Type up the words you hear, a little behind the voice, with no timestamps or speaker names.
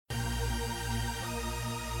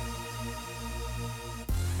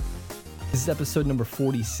This is episode number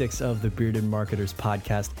 46 of the Bearded Marketers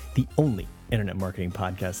Podcast, the only internet marketing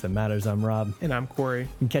podcast that matters. I'm Rob. And I'm Corey. You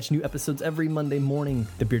can catch new episodes every Monday morning,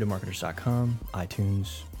 thebeardedmarketers.com,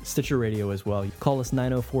 iTunes, Stitcher Radio as well. Call us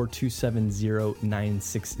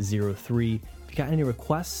 904-270-9603. If you got any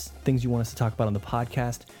requests, things you want us to talk about on the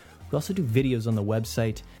podcast, we also do videos on the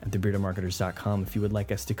website at thebeardedmarketers.com. If you would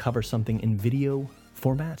like us to cover something in video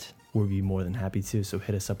format, we'll be more than happy to, so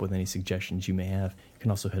hit us up with any suggestions you may have. You can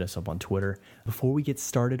also hit us up on Twitter. Before we get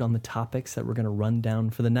started on the topics that we're going to run down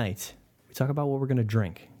for the night, we talk about what we're going to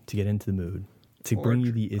drink to get into the mood, to bring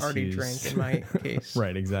you the issues. Already drank in my case.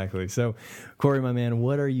 Right, exactly. So, Corey, my man,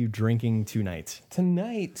 what are you drinking tonight?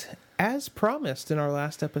 Tonight, as promised in our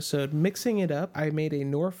last episode, mixing it up, I made a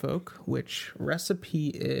Norfolk, which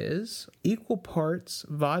recipe is equal parts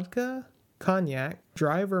vodka, cognac,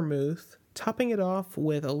 dry vermouth, topping it off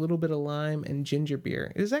with a little bit of lime and ginger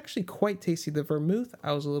beer. It is actually quite tasty. The vermouth,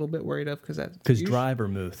 I was a little bit worried of because dry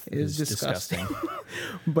vermouth is disgusting.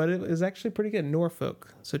 But it is actually pretty good.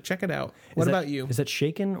 Norfolk. So check it out. What about you? Is that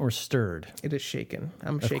shaken or stirred? It is shaken.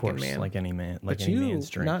 I'm a shaken course, man. like any man, like but any you, man's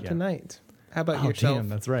drink. not tonight. How about yourself? Damn,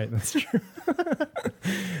 that's right. That's true.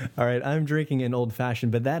 All right, I'm drinking an old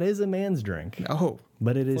fashioned, but that is a man's drink. Oh,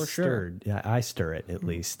 but it is stirred. Yeah, I stir it at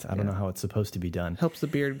least. I don't know how it's supposed to be done. Helps the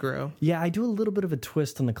beard grow. Yeah, I do a little bit of a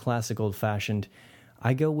twist on the classic old fashioned.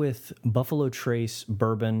 I go with Buffalo Trace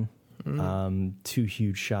bourbon, 2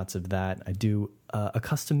 huge shots of that. I do a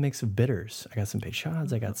custom mix of bitters. I got some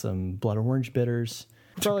Peychaud's, I got some blood orange bitters.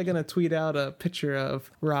 I'm probably going to tweet out a picture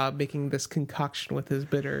of Rob making this concoction with his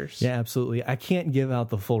bitters. Yeah, absolutely. I can't give out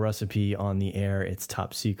the full recipe on the air. It's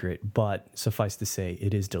top secret, but suffice to say,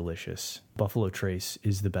 it is delicious. Buffalo Trace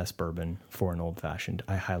is the best bourbon for an old-fashioned.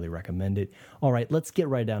 I highly recommend it. All right, let's get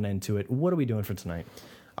right down into it. What are we doing for tonight?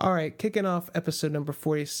 All right, kicking off episode number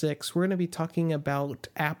 46, we're going to be talking about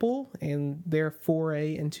Apple and their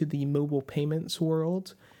foray into the mobile payments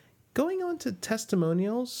world. Going on to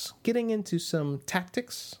testimonials, getting into some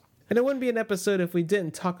tactics. And it wouldn't be an episode if we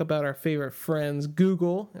didn't talk about our favorite friends,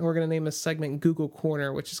 Google. And we're going to name a segment Google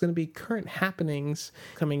Corner, which is going to be current happenings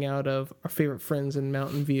coming out of our favorite friends in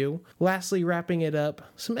Mountain View. Lastly, wrapping it up,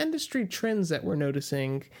 some industry trends that we're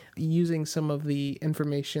noticing using some of the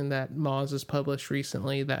information that Moz has published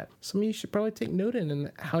recently that some of you should probably take note in and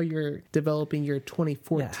how you're developing your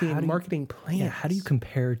 2014 marketing plan. Yeah, how do you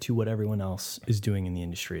compare to what everyone else is doing in the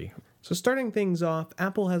industry? So starting things off,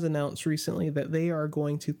 Apple has announced recently that they are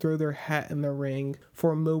going to throw their hat in the ring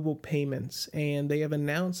for mobile payments. And they have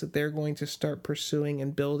announced that they're going to start pursuing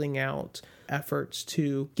and building out efforts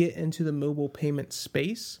to get into the mobile payment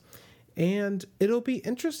space. And it'll be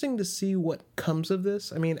interesting to see what comes of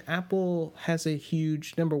this. I mean, Apple has a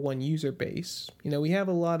huge, number one, user base. You know, we have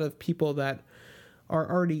a lot of people that are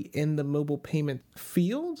already in the mobile payment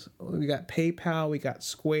field. We got PayPal, we got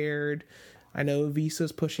Squared. I know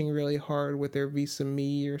Visa's pushing really hard with their Visa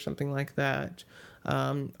Me or something like that.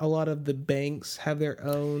 A lot of the banks have their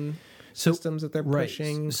own systems that they're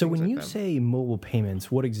pushing. So when you say mobile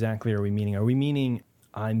payments, what exactly are we meaning? Are we meaning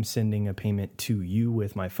I'm sending a payment to you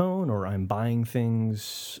with my phone, or I'm buying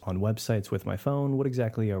things on websites with my phone? What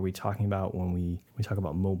exactly are we talking about when we talk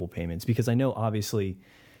about mobile payments? Because I know obviously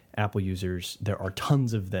Apple users, there are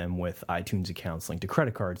tons of them with iTunes accounts linked to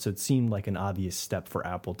credit cards. So it seemed like an obvious step for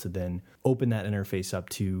Apple to then open that interface up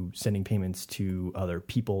to sending payments to other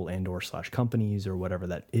people and or / companies or whatever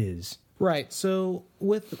that is. Right. So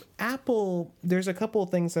with Apple, there's a couple of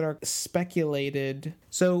things that are speculated.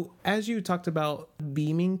 So as you talked about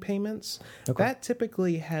beaming payments, that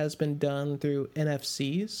typically has been done through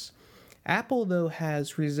NFCs. Apple, though,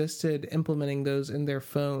 has resisted implementing those in their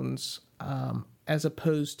phones as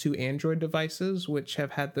opposed to Android devices, which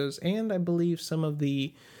have had those. And I believe some of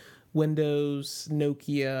the Windows,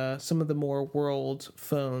 Nokia, some of the more world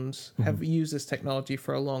phones have used this technology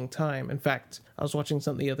for a long time. In fact, I was watching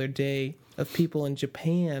something the other day of people in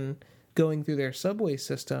Japan going through their subway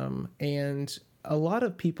system, and a lot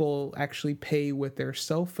of people actually pay with their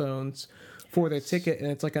cell phones for their ticket,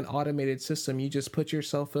 and it's like an automated system. You just put your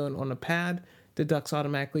cell phone on a pad, deducts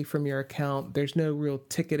automatically from your account. There's no real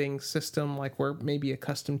ticketing system like we're maybe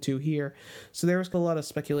accustomed to here. So there was a lot of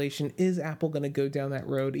speculation. Is Apple going to go down that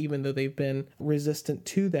road, even though they've been resistant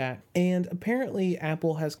to that? And apparently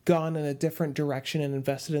Apple has gone in a different direction and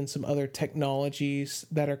invested in some other technologies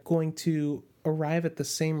that are going to arrive at the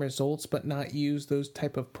same results but not use those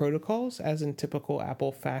type of protocols as in typical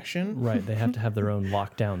Apple fashion. Right. They have to have their own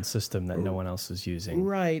lockdown system that no one else is using.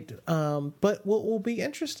 Right. But what will be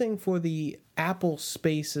interesting for the Apple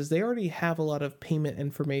space is they already have a lot of payment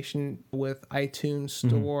information with iTunes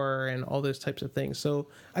Store and all those types of things. So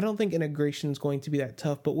I don't think integration is going to be that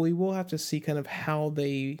tough, but we will have to see kind of how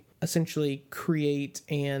they essentially create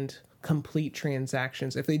and complete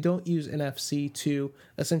transactions. If they don't use NFC to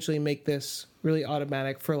essentially make this really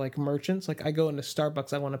automatic for like merchants, like I go into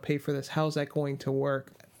Starbucks, I want to pay for this. How's that going to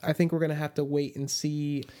work? I think we're going to have to wait and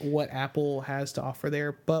see what Apple has to offer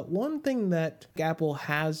there. But one thing that Apple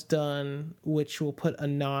has done, which will put a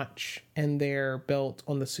notch in their belt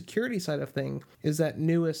on the security side of things, is that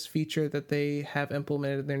newest feature that they have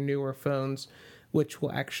implemented in their newer phones, which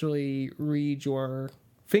will actually read your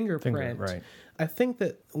fingerprint. Right. I think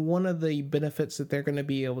that one of the benefits that they're going to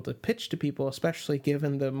be able to pitch to people, especially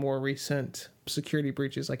given the more recent security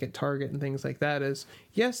breaches like at Target and things like that, is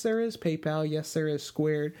yes, there is PayPal, yes, there is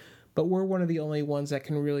Squared, but we're one of the only ones that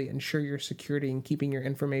can really ensure your security and keeping your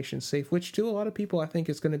information safe, which to a lot of people I think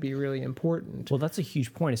is going to be really important. Well, that's a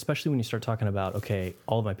huge point, especially when you start talking about, okay,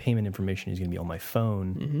 all of my payment information is going to be on my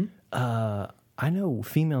phone. I know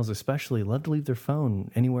females especially love to leave their phone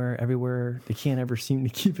anywhere, everywhere. They can't ever seem to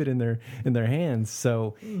keep it in their hands.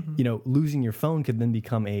 So, losing your phone could then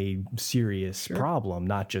become a serious problem,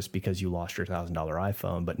 not just because you lost your $1,000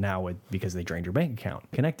 iPhone, but now because they drained your bank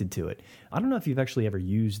account connected to it. I don't know if you've actually ever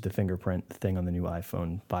used the fingerprint thing on the new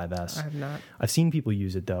iPhone 5S. I have not. I've seen people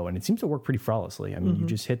use it though, and it seems to work pretty flawlessly. I mean, you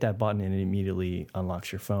just hit that button and it immediately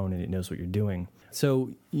unlocks your phone and it knows what you're doing.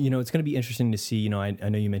 So, it's going to be interesting to see, I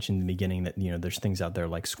know you mentioned in the beginning that, there's things out there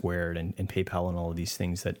like Squared and PayPal and all of these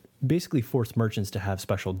things that basically force merchants to have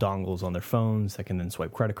special dongles on their phones that can then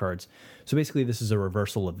swipe credit cards. So basically this is a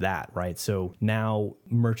reversal of that, right? So now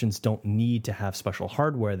merchants don't need to have special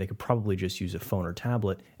hardware. They could probably just use a phone or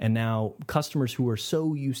tablet. And now customers who are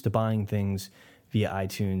so used to buying things via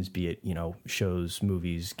iTunes, be it, shows,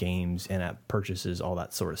 movies, games, in-app purchases, all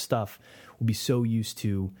that sort of stuff, will be so used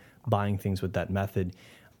to buying things with that method.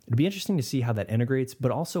 It'd be interesting to see how that integrates,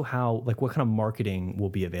 but also how, what kind of marketing will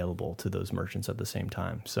be available to those merchants at the same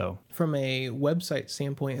time. So from a website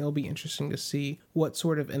standpoint, it'll be interesting to see what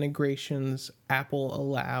sort of integrations Apple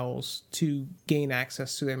allows to gain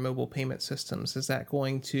access to their mobile payment systems. Is that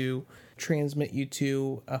going to transmit you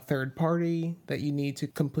to a third party that you need to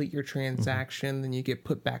complete your transaction, then you get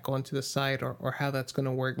put back onto the site, or how that's going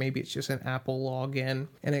to work? Maybe it's just an Apple login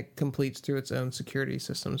and it completes through its own security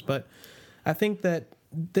systems. But I think that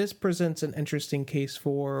this presents an interesting case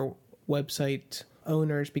for website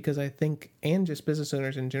owners because I think, and just business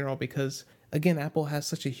owners in general, because again, Apple has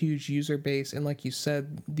such a huge user base. And like you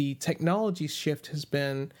said, the technology shift has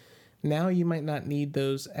been, now you might not need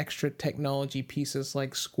those extra technology pieces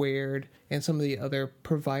like Squared and some of the other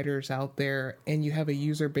providers out there. And you have a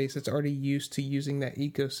user base that's already used to using that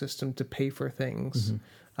ecosystem to pay for things.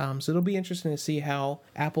 So it'll be interesting to see how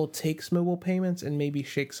Apple takes mobile payments and maybe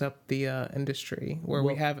shakes up the industry where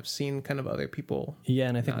we have seen kind of other people. Yeah,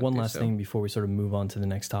 and I think one last thing before we sort of move on to the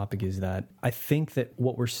next topic is that I think that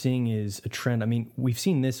what we're seeing is a trend. I mean, we've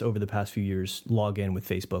seen this over the past few years, log in with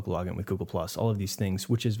Facebook, log in with Google+, all of these things,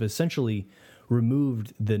 which has essentially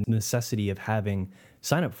removed the necessity of having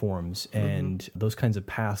sign-up forms and those kinds of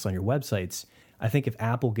paths on your websites. I think if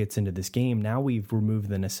Apple gets into this game, now we've removed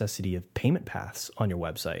the necessity of payment paths on your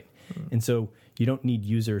website. And so you don't need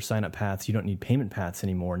user sign-up paths. You don't need payment paths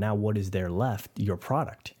anymore. Now what is there left? Your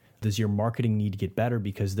product. Does your marketing need to get better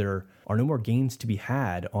because there are no more gains to be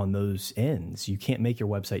had on those ends? You can't make your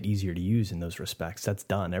website easier to use in those respects. That's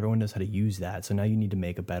done. Everyone knows how to use that. So now you need to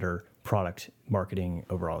make a better product marketing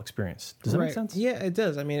overall experience. Does that make sense? Yeah, it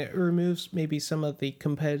does. I mean, it removes maybe some of the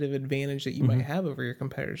competitive advantage that you might have over your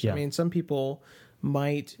competitors. Yeah. I mean, some people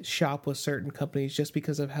might shop with certain companies just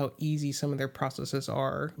because of how easy some of their processes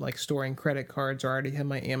are, like storing credit cards, or I already have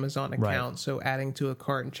my Amazon account, so adding to a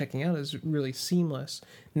cart and checking out is really seamless.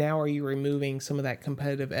 Now are you removing some of that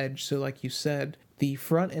competitive edge? So like you said, the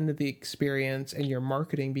front end of the experience and your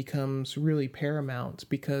marketing becomes really paramount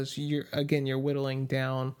because you're whittling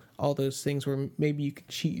down all those things where maybe you can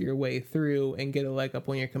cheat your way through and get a leg up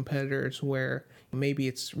on your competitors, where maybe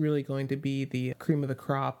it's really going to be the cream of the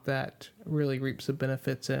crop that really reaps the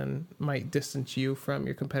benefits and might distance you from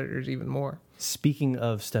your competitors even more. Speaking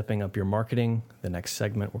of stepping up your marketing, the next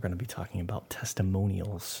segment we're going to be talking about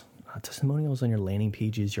testimonials. Testimonials on your landing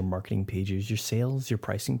pages, your marketing pages, your sales, your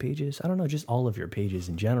pricing pages. I don't know, just all of your pages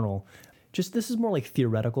in general. just this is more like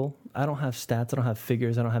theoretical. I don't have stats, I don't have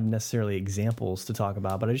figures, I don't have necessarily examples to talk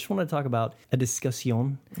about, but I just want to talk about a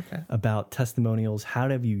discussion about testimonials. How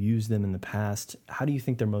have you used them in the past? How do you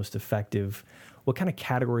think they're most effective? What kind of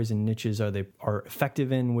categories and niches are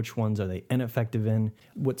effective in? Which ones are they ineffective in?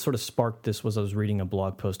 What sort of sparked this was I was reading a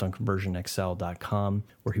blog post on conversionxl.com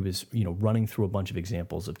where he was, running through a bunch of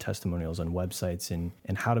examples of testimonials on websites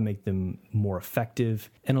and how to make them more effective.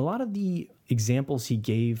 And a lot of the examples he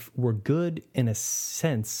gave were good in a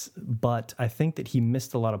sense, but I think that he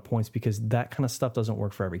missed a lot of points because that kind of stuff doesn't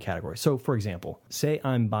work for every category. So, for example, say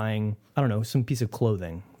I'm buying, some piece of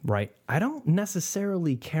clothing, right? I don't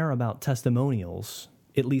necessarily care about testimonials,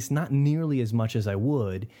 at least not nearly as much as I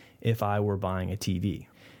would if I were buying a TV.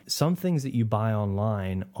 Some things that you buy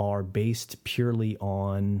online are based purely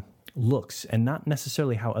on looks and not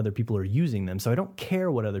necessarily how other people are using them. So I don't care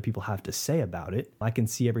what other people have to say about it. I can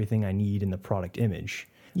see everything I need in the product image.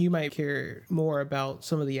 You might care more about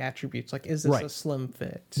some of the attributes, like is this a slim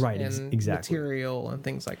fit? Right, and exactly. Material and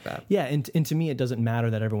things like that. Yeah, and to me, it doesn't matter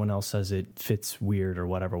that everyone else says it fits weird or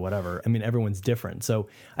whatever. I mean, everyone's different. So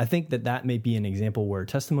I think that may be an example where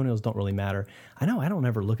testimonials don't really matter. I know I don't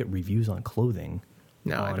ever look at reviews on clothing.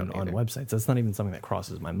 No, I don't on websites. That's not even something that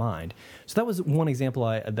crosses my mind. So that was one example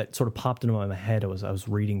that sort of popped into my head. I was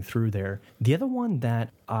reading through there. The other one that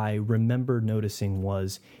I remember noticing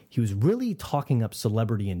was he was really talking up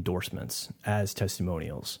celebrity endorsements as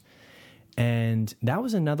testimonials. And that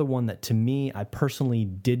was another one that to me, I personally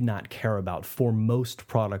did not care about for most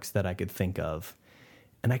products that I could think of.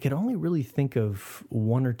 And I could only really think of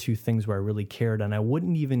one or two things where I really cared. And I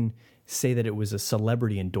wouldn't even say that it was a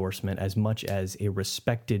celebrity endorsement as much as a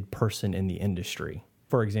respected person in the industry.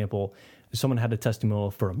 For example, someone had a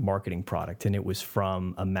testimonial for a marketing product and it was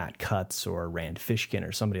from a Matt Cutts or a Rand Fishkin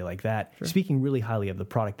or somebody like that, speaking really highly of the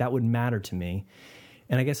product. That would matter to me.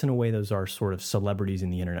 And I guess in a way, those are sort of celebrities in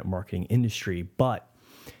the internet marketing industry. But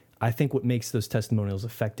I think what makes those testimonials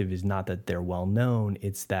effective is not that they're well known,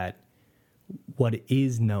 it's that what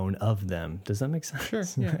is known of them. Does that make sense? Sure.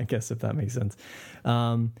 Yeah. I guess if that makes sense.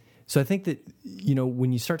 So I think that,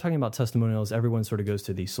 when you start talking about testimonials, everyone sort of goes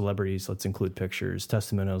to these celebrities. Let's include pictures.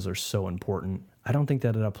 Testimonials are so important. I don't think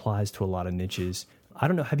that it applies to a lot of niches. I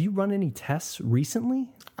don't know. Have you run any tests recently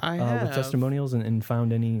I have. With testimonials and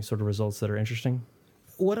found any sort of results that are interesting?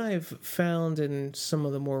 What I've found in some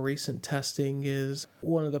of the more recent testing is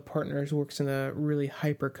one of the partners works in a really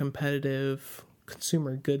hyper-competitive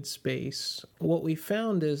consumer goods space. What we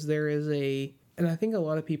found is there is and I think a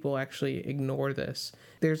lot of people actually ignore this,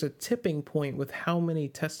 there's a tipping point with how many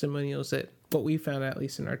testimonials what we found, at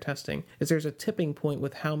least in our testing, is there's a tipping point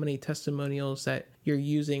with how many testimonials that you're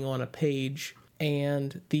using on a page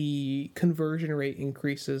and the conversion rate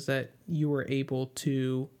increases that you were able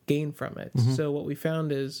to gain from it. Mm-hmm. So what we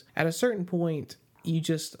found is at a certain point, you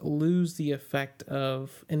just lose the effect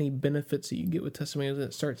of any benefits that you get with testimonials and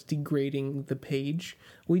it starts degrading the page.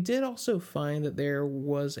 We did also find that there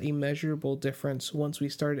was a measurable difference once we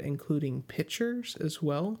started including pictures as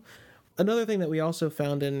well. Another thing that we also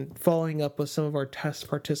found in following up with some of our test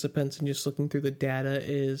participants and just looking through the data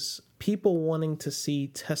is people wanting to see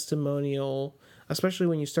testimonial, especially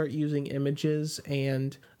when you start using images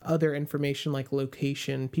and other information like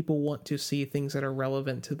location. People want to see things that are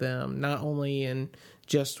relevant to them, not only in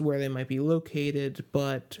just where they might be located,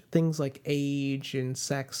 but things like age and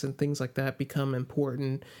sex and things like that become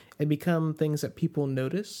important and become things that people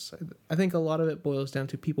notice. I think a lot of it boils down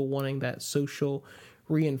to people wanting that social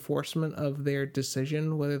reinforcement of their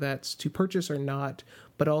decision, whether that's to purchase or not,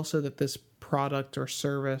 but also that this product or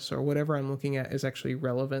service or whatever I'm looking at is actually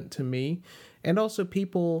relevant to me. And also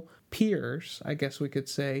peers, I guess we could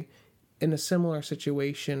say, in a similar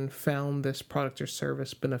situation found this product or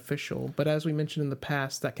service beneficial. But as we mentioned in the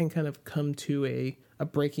past, that can kind of come to a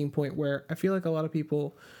breaking point where I feel like a lot of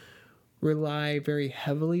people rely very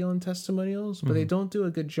heavily on testimonials, but they don't do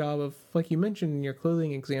a good job of, like you mentioned in your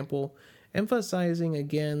clothing example, emphasizing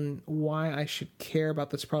again why I should care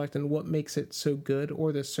about this product and what makes it so good,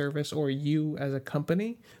 or the service, or you as a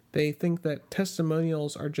company. They think that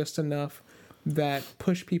testimonials are just enough that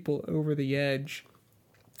push people over the edge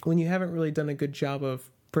when you haven't really done a good job of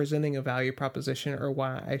presenting a value proposition or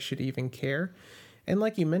why I should even care. And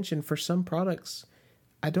like you mentioned, for some products,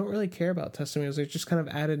 I don't really care about testimonials. They're just kind of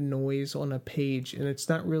added noise on a page, and it's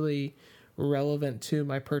not really relevant to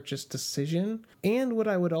my purchase decision. And what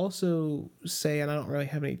I would also say, and I don't really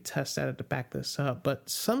have any test data to back this up, but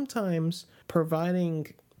sometimes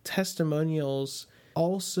providing testimonials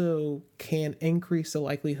also can increase the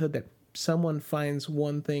likelihood that someone finds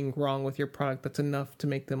one thing wrong with your product that's enough to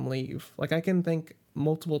make them leave. Like I can think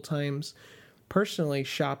multiple times personally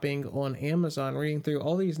shopping on Amazon, reading through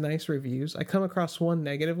all these nice reviews, I come across one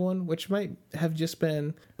negative one, which might have just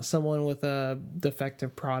been someone with a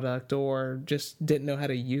defective product or just didn't know how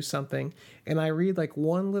to use something. And I read like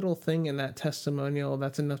one little thing in that testimonial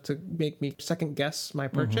that's enough to make me second guess my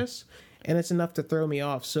purchase. And it's enough to throw me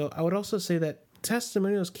off. So I would also say that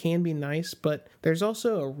testimonials can be nice, but there's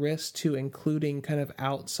also a risk to including kind of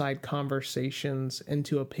outside conversations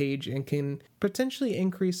into a page and can potentially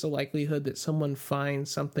increase the likelihood that someone finds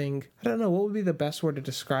something, I don't know, what would be the best word to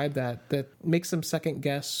describe that makes them second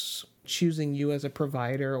guess choosing you as a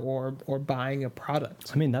provider or buying a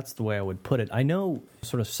product. I mean, that's the way I would put it. I know,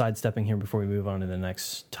 sort of sidestepping here before we move on to the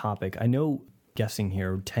next topic, I know, guessing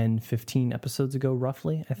here, 10, 15 episodes ago,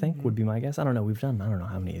 roughly, I think, would be my guess. I don't know. We've done, I don't know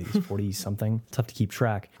how many of these, 40-something. Tough to keep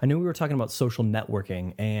track. I know we were talking about social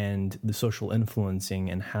networking and the social influencing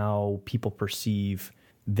and how people perceive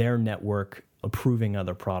their network approving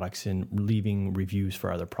other products and leaving reviews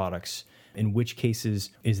for other products. In which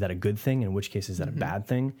cases is that a good thing? In which cases is that a bad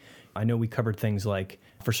thing? I know we covered things like,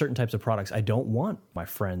 for certain types of products, I don't want my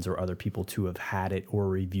friends or other people to have had it or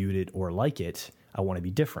reviewed it or like it. I want to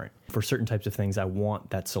be different. For certain types of things, I want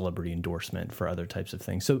that celebrity endorsement. For other types of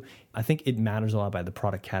things. So I think it matters a lot by the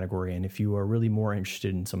product category. And if you are really more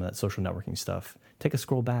interested in some of that social networking stuff, take a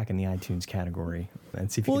scroll back in the iTunes category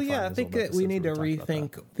and see if you can find I think that we need to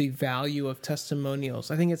rethink the value of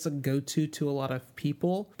testimonials. I think it's a go-to to a lot of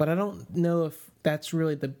people, but I don't know if that's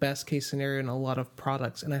really the best case scenario in a lot of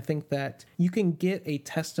products. And I think that you can get a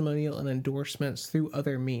testimonial and endorsements through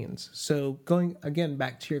other means. So going again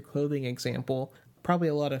back to your clothing example, probably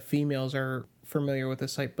a lot of females are familiar with the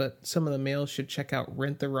site, but some of the males should check out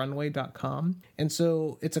renttherunway.com. And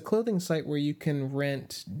so it's a clothing site where you can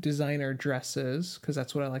rent designer dresses, because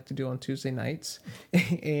that's what I like to do on Tuesday nights.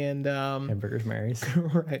 And Hamburgers Mary's.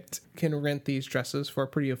 Right. Can rent these dresses for a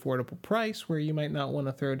pretty affordable price where you might not want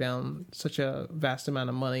to throw down such a vast amount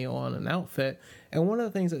of money on an outfit. And one of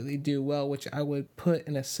the things that they do well, which I would put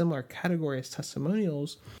in a similar category as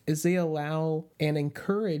testimonials, is they allow and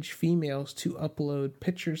encourage females to upload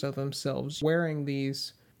pictures of themselves wearing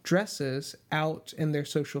these dresses out in their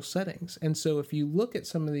social settings. And so if you look at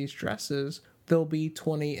some of these dresses, there'll be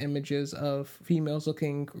 20 images of females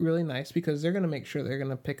looking really nice because they're going to make sure they're going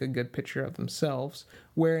to pick a good picture of themselves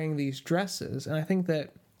wearing these dresses. And I think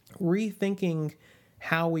that rethinking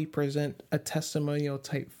how we present a testimonial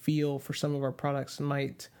type feel for some of our products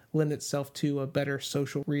might lend itself to a better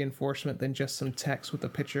social reinforcement than just some text with a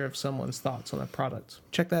picture of someone's thoughts on a product.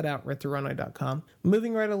 Check that out, renttherunway.com.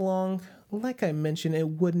 Moving right along, like I mentioned, it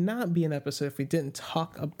would not be an episode if we didn't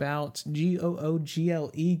talk about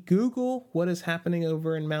Google, what is happening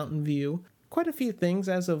over in Mountain View. Quite a few things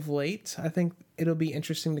as of late. I think it'll be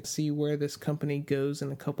interesting to see where this company goes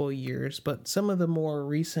in a couple of years, but some of the more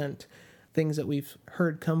recent things that we've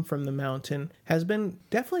heard come from the mountain has been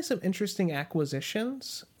definitely some interesting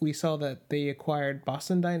acquisitions. We saw that they acquired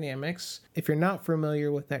Boston Dynamics. If you're not familiar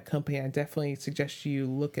with that company, I definitely suggest you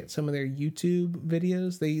look at some of their YouTube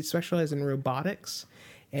videos. They specialize in robotics,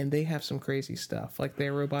 and they have some crazy stuff, like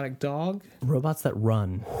their robotic dog. Robots that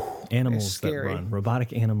run. Animals that run.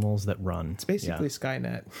 Robotic animals that run. It's basically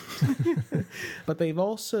Skynet. But they've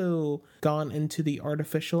also gone into the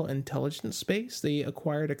artificial intelligence space. They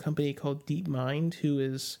acquired a company called DeepMind, who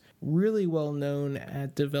is really well known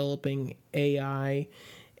at developing AI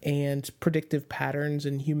and predictive patterns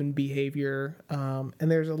in human behavior. And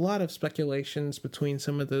there's a lot of speculations between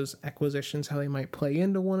some of those acquisitions, how they might play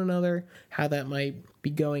into one another, how that might be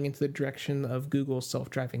going into the direction of Google's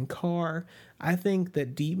self-driving car. I think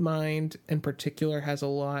that DeepMind in particular has a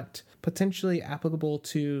lot potentially applicable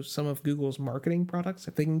to some of Google's marketing products.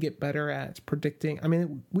 If they can get better at predicting, I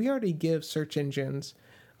mean, we already give search engines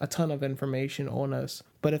a ton of information on us,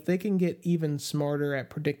 but if they can get even smarter at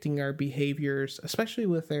predicting our behaviors, especially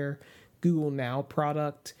with their Google Now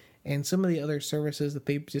product and some of the other services that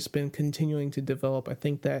they've just been continuing to develop, I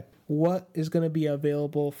think that what is going to be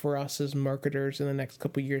available for us as marketers in the next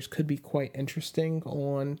couple of years could be quite interesting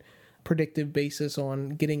on predictive basis on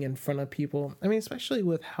getting in front of people. I mean, especially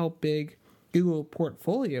with how big Google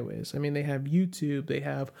portfolio is. I mean, they have YouTube, they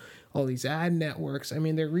have all these ad networks. I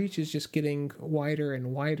mean, their reach is just getting wider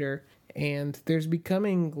and wider, and there's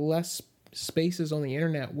becoming less spaces on the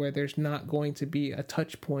internet where there's not going to be a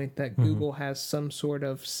touch point that Google has some sort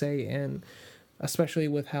of say in, especially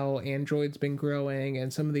with how Android's been growing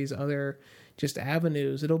and some of these other just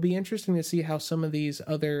avenues. It'll be interesting to see how some of these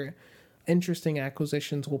other interesting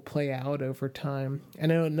acquisitions will play out over time. I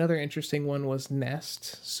know another interesting one was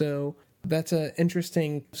Nest. So that's an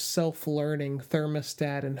interesting self-learning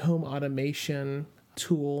thermostat and home automation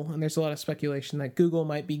tool, and there's a lot of speculation that Google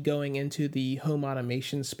might be going into the home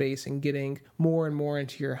automation space and getting more and more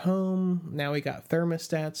into your home. Now we got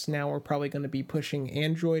thermostats. Now we're probably going to be pushing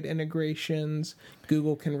Android integrations.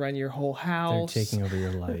 Google can run your whole house. They're taking over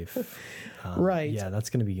your life. Right. Yeah, that's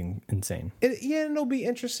going to be insane. And it'll be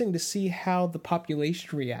interesting to see how the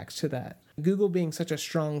population reacts to that. Google being such a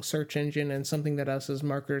strong search engine and something that us as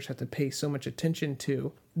marketers have to pay so much attention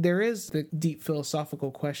to, there is the deep philosophical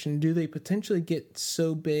question, do they potentially get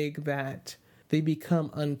so big that they become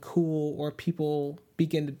uncool or people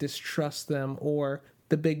begin to distrust them, or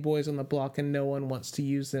the big boys on the block and no one wants to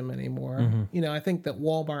use them anymore? Mm-hmm. I think that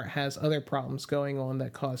Walmart has other problems going on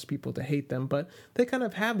that cause people to hate them, but they kind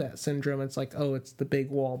of have that syndrome. It's like, oh, it's the big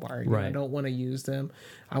Walmart. Right. I don't want to use them.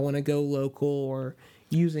 I want to go local or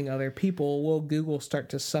using other people. Will Google start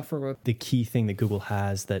to suffer with the key thing that Google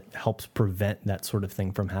has that helps prevent that sort of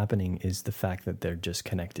thing from happening is the fact that they're just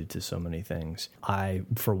connected to so many things. I,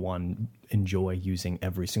 for one, enjoy using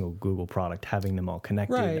every single Google product, having them all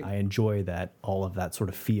connected. Right. I enjoy that, all of that sort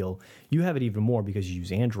of feel. You have it even more because you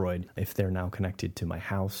use Android. If they're now connected to my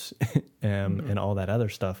house and all that other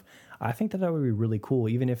stuff, I think that would be really cool,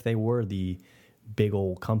 even if they were the big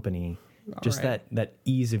old company. Just right. that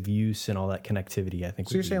ease of use and all that connectivity, I think.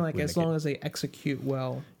 So you're saying, like, as long as they execute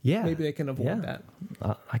well, maybe they can avoid that.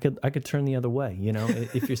 I could turn the other way.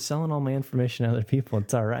 If you're selling all my information to other people,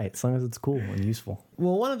 it's all right, as long as it's cool and useful.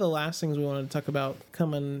 Well, one of the last things we wanted to talk about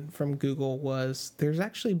coming from Google was there's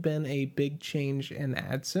actually been a big change in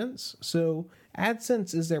AdSense. So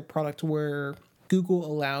AdSense is their product where Google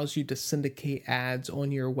allows you to syndicate ads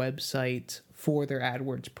on your website for their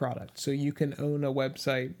AdWords product. So you can own a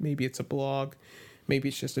website. Maybe it's a blog. Maybe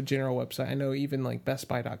it's just a general website. I know even like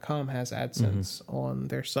BestBuy.com has AdSense on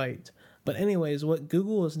their site. But anyways, what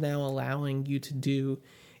Google is now allowing you to do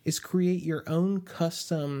is create your own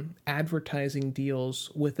custom advertising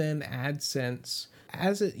deals within AdSense.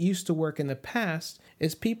 As it used to work in the past,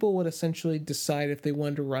 is people would essentially decide if they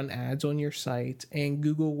wanted to run ads on your site, and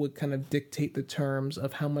Google would kind of dictate the terms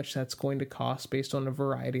of how much that's going to cost based on a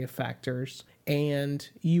variety of factors, and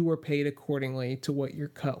you were paid accordingly to what your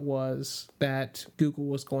cut was that Google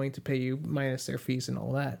was going to pay you minus their fees and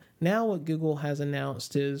all that. Now what Google has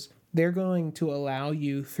announced is they're going to allow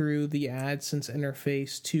you through the AdSense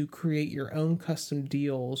interface to create your own custom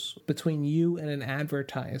deals between you and an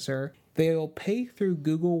advertiser. They'll pay through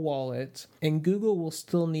Google Wallet, and Google will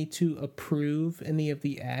still need to approve any of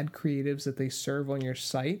the ad creatives that they serve on your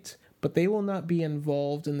site, but they will not be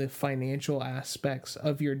involved in the financial aspects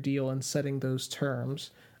of your deal and setting those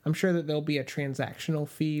terms. I'm sure that there'll be a transactional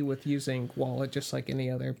fee with using Wallet just like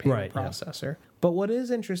any other payment processor. Yeah. But what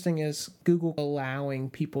is interesting is Google allowing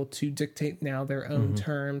people to dictate now their own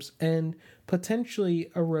terms and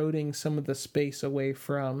potentially eroding some of the space away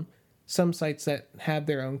from some sites that have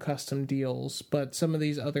their own custom deals, but some of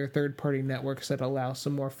these other third-party networks that allow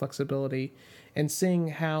some more flexibility, and seeing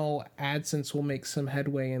how AdSense will make some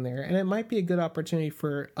headway in there. And it might be a good opportunity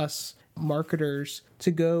for us marketers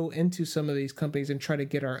to go into some of these companies and try to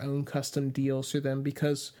get our own custom deals through them,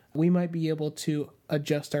 because we might be able to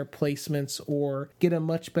adjust our placements or get a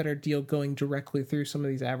much better deal going directly through some of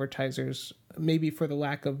these advertisers, maybe for the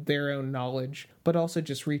lack of their own knowledge, but also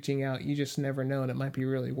just reaching out. You just never know, and it might be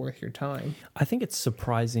really worth your time. I think it's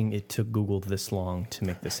surprising it took Google this long to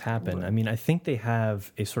make this happen. Right. I mean, I think they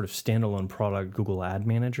have a sort of standalone product, Google Ad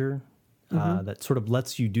Manager, that sort of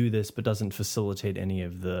lets you do this, but doesn't facilitate any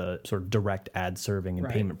of the sort of direct ad serving and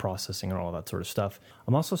payment processing and all that sort of stuff.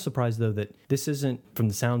 I'm also surprised, though, that this isn't, from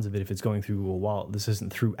the sounds of it, if it's going through Google Wallet, this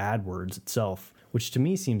isn't through AdWords itself, which to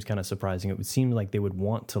me seems kind of surprising. It would seem like they would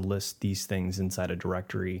want to list these things inside a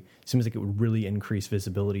directory. It seems like it would really increase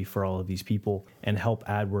visibility for all of these people and help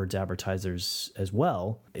AdWords advertisers as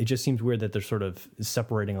well. It just seems weird that they're sort of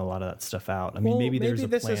separating a lot of that stuff out. I mean, maybe there's a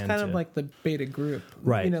plan. Maybe this is kind of like the beta group.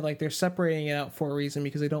 Right. Like they're separating it out for a reason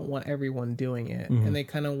because they don't want everyone doing it. And they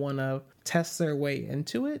kind of want to test their way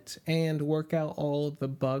into it and work out all of the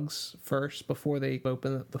bugs first before they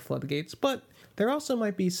open up the floodgates. But there also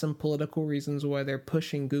might be some political reasons why they're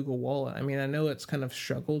pushing Google Wallet. I mean, I know it's kind of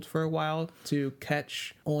struggled for a while to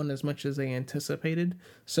catch on as much as they anticipated.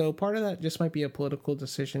 So part of that just might be a political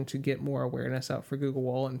decision to get more awareness out for Google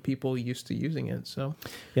Wallet and people used to using it. So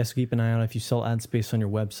keep an eye out. If you sell ad space on your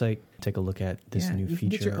website, take a look at this new feature. You can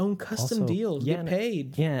get your own custom deals, get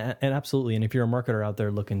paid. Yeah, and absolutely. And if you're a marketer out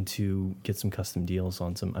there looking to to get some custom deals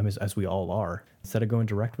on some, I mean, as we all are. Instead of going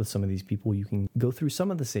direct with some of these people, you can go through some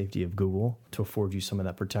of the safety of Google to afford you some of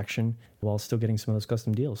that protection while still getting some of those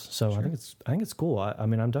custom deals. So I think it's cool. I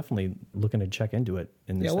mean, I'm definitely looking to check into it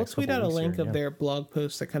in this we'll next tweet couple out a weeks link here, of their blog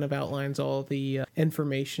post that kind of outlines all the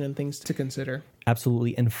information and things to consider.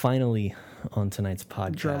 Absolutely. And finally, on tonight's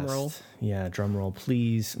podcast. Drum roll. Yeah, drum roll,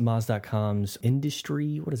 please. Moz.com's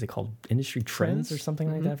industry, what is it called? Industry trends or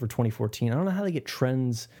something like that for 2014. I don't know how they get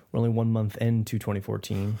trends. We're only 1 month into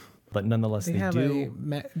 2014. But nonetheless, they have do.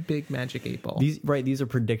 a big magic 8 ball. These are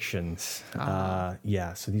predictions. So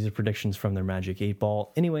these are predictions from their magic 8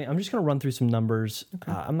 ball. Anyway, I'm just going to run through some numbers.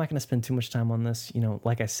 Okay. I'm not going to spend too much time on this.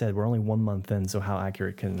 Like I said, we're only 1 month in, so how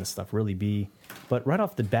accurate can this stuff really be? But right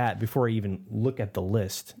off the bat, before I even look at the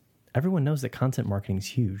list, everyone knows that content marketing is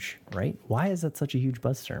huge, right? Why is that such a huge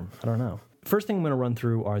buzz term? I don't know. First thing I'm going to run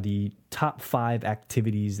through are the top 5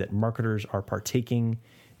 activities that marketers are partaking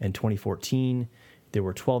in 2014. There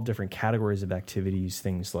were 12 different categories of activities,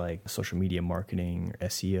 things like social media marketing,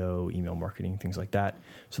 SEO, email marketing, things like that.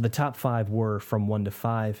 So the top 5 were from 1 to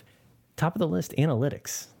 5. Top of the list,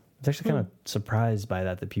 analytics. I was actually kind of surprised by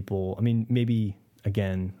that people, I mean, maybe,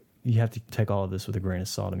 again, you have to take all of this with a grain of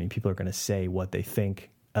salt. I mean, people are going to say what they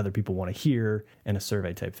think other people want to hear in a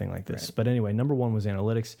survey type thing like this. Right. But anyway, number 1 was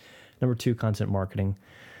analytics. Number 2, content marketing.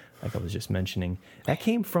 Like I was just mentioning, that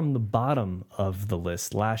came from the bottom of the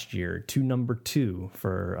list last year to number 2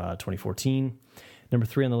 for 2014. Number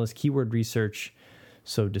 3 on the list, keyword research.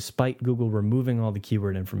 So despite Google removing all the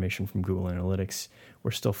keyword information from Google Analytics,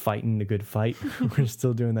 we're still fighting the good fight. We're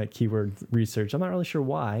still doing that keyword research. I'm not really sure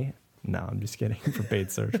why. No, I'm just kidding. For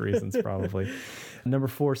paid search reasons, probably. Number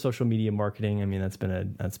 4, social media marketing. I mean,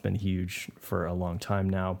 that's been huge for a long time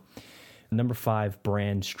now. Number 5,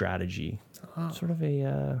 brand strategy. Sort of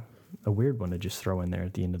a weird one to just throw in there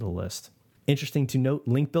at the end of the list. Interesting to note,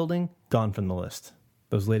 link building, gone from the list.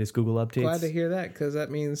 Those latest Google updates. Glad to hear that, because that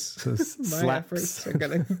means my efforts are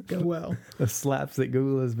going to go well. The slaps that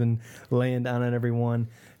Google has been laying down on everyone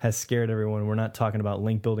has scared everyone. We're not talking about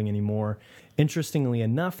link building anymore. Interestingly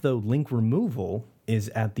enough, though, link removal is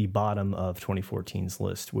at the bottom of 2014's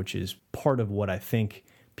list, which is part of what I think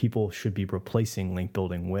people should be replacing link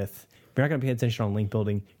building with. If you're not going to pay attention on link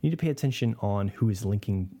building, you need to pay attention on who is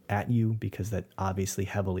linking at you, because that obviously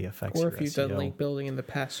heavily affects your SEO. Or if you've done link building in the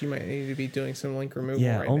past, you might need to be doing some link removal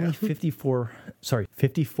right now. Yeah, only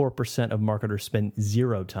 54% of marketers spend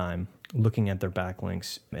 0 time looking at their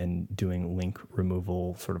backlinks and doing link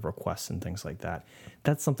removal sort of requests and things like that.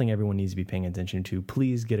 That's something everyone needs to be paying attention to.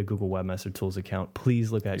 Please get a Google Webmaster Tools account.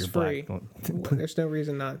 Please look at your backlinks. There's no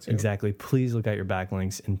reason not to. Exactly. Please look at your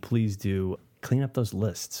backlinks, and please do clean up those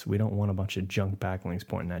lists. We don't want a bunch of junk backlinks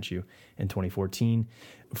pointing at you in 2014.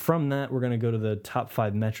 From that, we're going to go to the top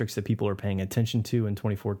 5 metrics that people are paying attention to in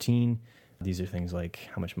 2014. These are things like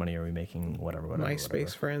how much money are we making, whatever.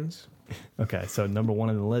 MySpace friends. Okay, so number 1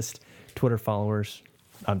 on the list, Twitter followers.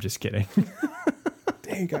 I'm just kidding.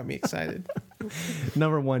 You got me excited.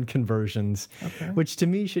 Number 1, conversions, which to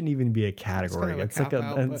me shouldn't even be a category.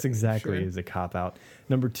 It's exactly is a cop out.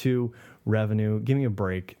 Number 2, revenue. Give me a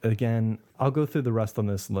break. Again, I'll go through the rest on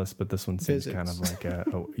this list, but this one seems kind of like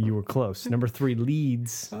you were close. Number 3,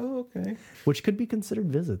 leads. Oh, okay. Which could be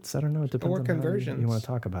considered visits. I don't know. It depends on conversions. How you want to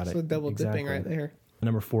talk about it. So double dipping right there.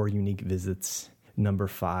 Number 4, unique visits. Number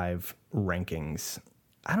 5, rankings.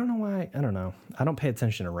 I don't know why. I don't know. I don't pay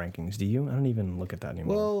attention to rankings. Do you? I don't even look at that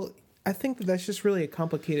anymore. Well, I think that's just really a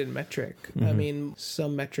complicated metric. Mm-hmm. I mean,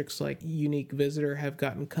 some metrics like unique visitor have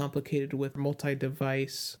gotten complicated with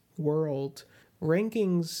multi-device world.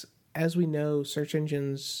 Rankings, as we know, search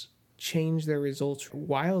engines change their results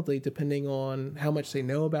wildly depending on how much they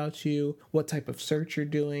know about you, what type of search you're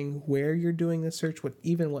doing, where you're doing the search, what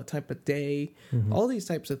type of day, all these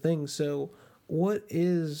types of things. So what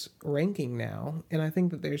is ranking now? And I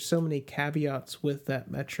think that there's so many caveats with that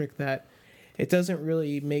metric that it doesn't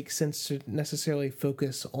really make sense to necessarily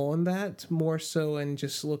focus on that, more so in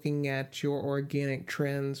just looking at your organic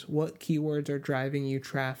trends, what keywords are driving you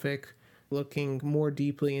traffic, looking more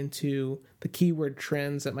deeply into the keyword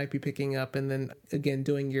trends that might be picking up, and then again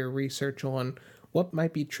doing your research on what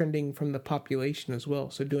might be trending from the population as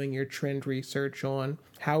well. So doing your trend research on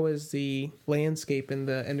how is the landscape in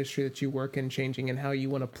the industry that you work in changing, and how you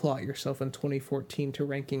want to plot yourself in 2014 to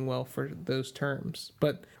ranking well for those terms.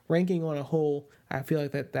 But ranking on a whole, I feel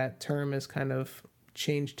like that term has kind of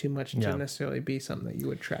changed too much to necessarily be something that you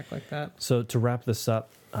would track like that. So to wrap this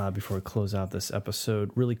up, before we close out this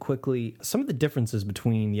episode, really quickly, some of the differences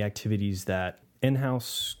between the activities that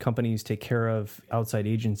in-house companies take care of outside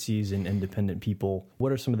agencies and independent people?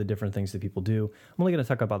 What are some of the different things that people do? I'm only going to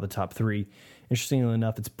talk about the top 3. Interestingly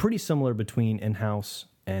enough, it's pretty similar between in-house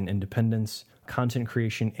and independence. Content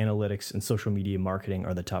creation, analytics, and social media marketing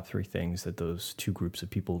are the top 3 things that those 2 groups of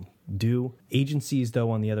people do. Agencies,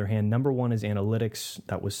 though, on the other hand, number 1 is analytics.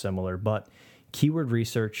 That was similar, but keyword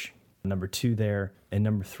research, number 2 there, and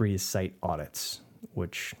number 3 is site audits,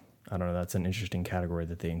 which I don't know, that's an interesting category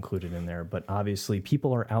that they included in there. But obviously,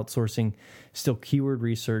 people are outsourcing still keyword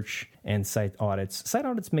research and site audits. Site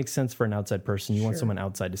audits make sense for an outside person. You want someone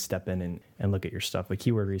outside to step in and look at your stuff. But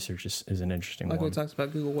keyword research is an interesting one. Like we talked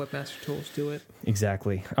about, Google Webmaster Tools do it.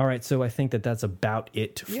 Exactly. All right, so I think that's about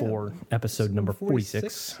it for episode number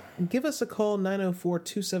 46. Give us a call,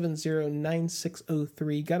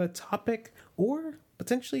 904-270-9603. Got a topic, or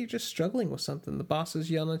potentially you're just struggling with something. The boss is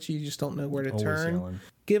yelling at you, you just don't know where to turn. Yelling.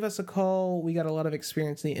 Give us a call. We got a lot of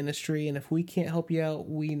experience in the industry, and if we can't help you out,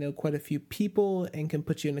 we know quite a few people and can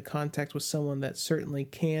put you into contact with someone that certainly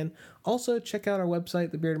can. Also, check out our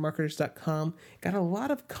website, thebeardedmarketers.com. Got a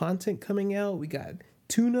lot of content coming out. We got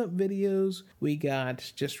tune-up videos. We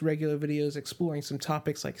got just regular videos exploring some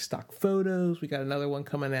topics like stock photos. We got another one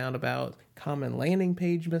coming out about common landing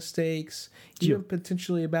page mistakes. Even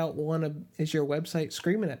potentially about is your website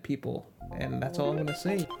screaming at people? And that's all I'm going to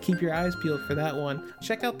say. Keep your eyes peeled for that one.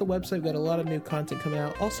 Check out the website. We've got a lot of new content coming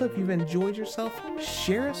out. Also, if you've enjoyed yourself,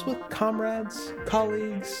 share us with comrades,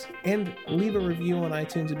 colleagues, and leave a review on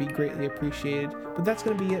iTunes. It'd be greatly appreciated. But that's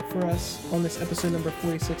going to be it for us on this episode number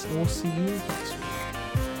 46, and we'll see you next week.